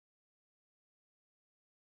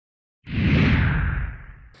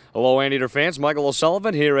Hello, Anteater fans. Michael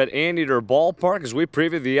O'Sullivan here at Anteater Ballpark as we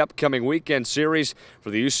preview the upcoming weekend series for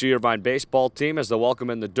the UC Irvine baseball team as they welcome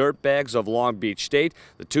in the Dirtbags of Long Beach State,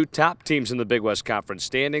 the two top teams in the Big West Conference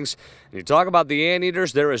standings. And you talk about the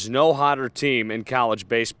Anteaters, there is no hotter team in college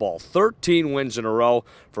baseball. 13 wins in a row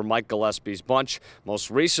for Mike Gillespie's bunch.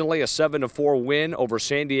 Most recently, a 7-4 win over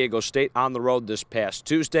San Diego State on the road this past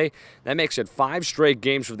Tuesday. That makes it 5 straight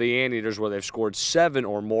games for the Anteaters where they've scored 7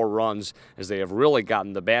 or more runs as they have really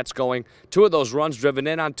gotten the bats going. 2 of those runs driven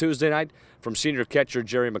in on Tuesday night from senior catcher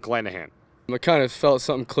Jerry McClanahan. I kind of felt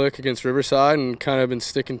something click against Riverside and kind of been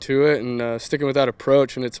sticking to it and sticking with that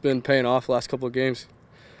approach, and it's been paying off the last couple of games.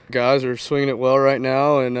 Guys are swinging it well right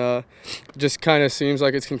now, and just kind of seems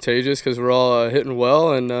like it's contagious because we're all hitting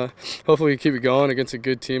well, and hopefully we keep it going against a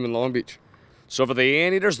good team in Long Beach. So for the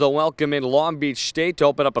Anteaters, they'll welcome in Long Beach State to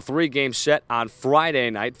open up a 3-game set on Friday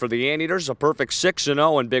night. For the Anteaters, a perfect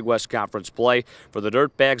 6-0 in Big West Conference play. For the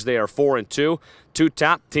Dirtbags, they are 4-2. 2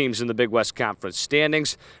 top teams in the Big West Conference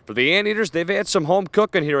standings. For the Anteaters, they've had some home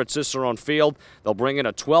cooking here at Cicerone Field. They'll bring in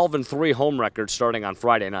a 12-3 home record starting on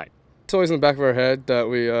Friday night. It's always in the back of our head that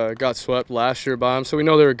we got swept last year by them, so we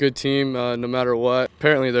know they're a good team no matter what.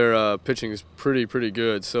 Apparently their pitching is pretty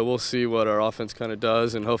good, so we'll see what our offense kind of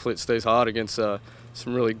does, and hopefully it stays hot against some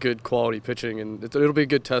really good quality pitching, and it'll be a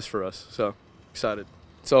good test for us, so excited.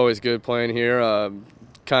 It's always good playing here.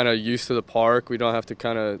 Kind of used to the park. We don't have to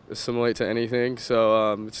kind of assimilate to anything,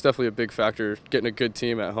 so it's definitely a big factor getting a good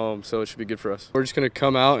team at home, so it should be good for us. We're just going to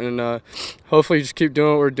come out and hopefully just keep doing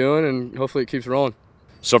what we're doing, and hopefully it keeps rolling.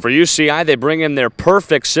 So for UCI, they bring in their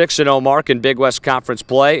perfect 6-0 mark in Big West Conference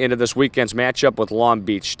play into this weekend's matchup with Long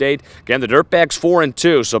Beach State. Again, the Dirtbags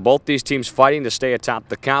 4-2, so both these teams fighting to stay atop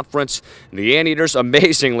the conference. And the Anteaters,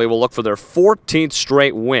 amazingly, will look for their 14th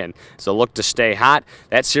straight win. So look to stay hot.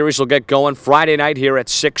 That series will get going Friday night here at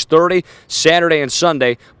 6:30. Saturday and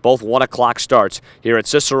Sunday, both 1 o'clock starts here at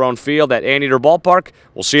Cicerone Field at Anteater Ballpark.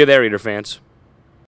 We'll see you there, Eater fans.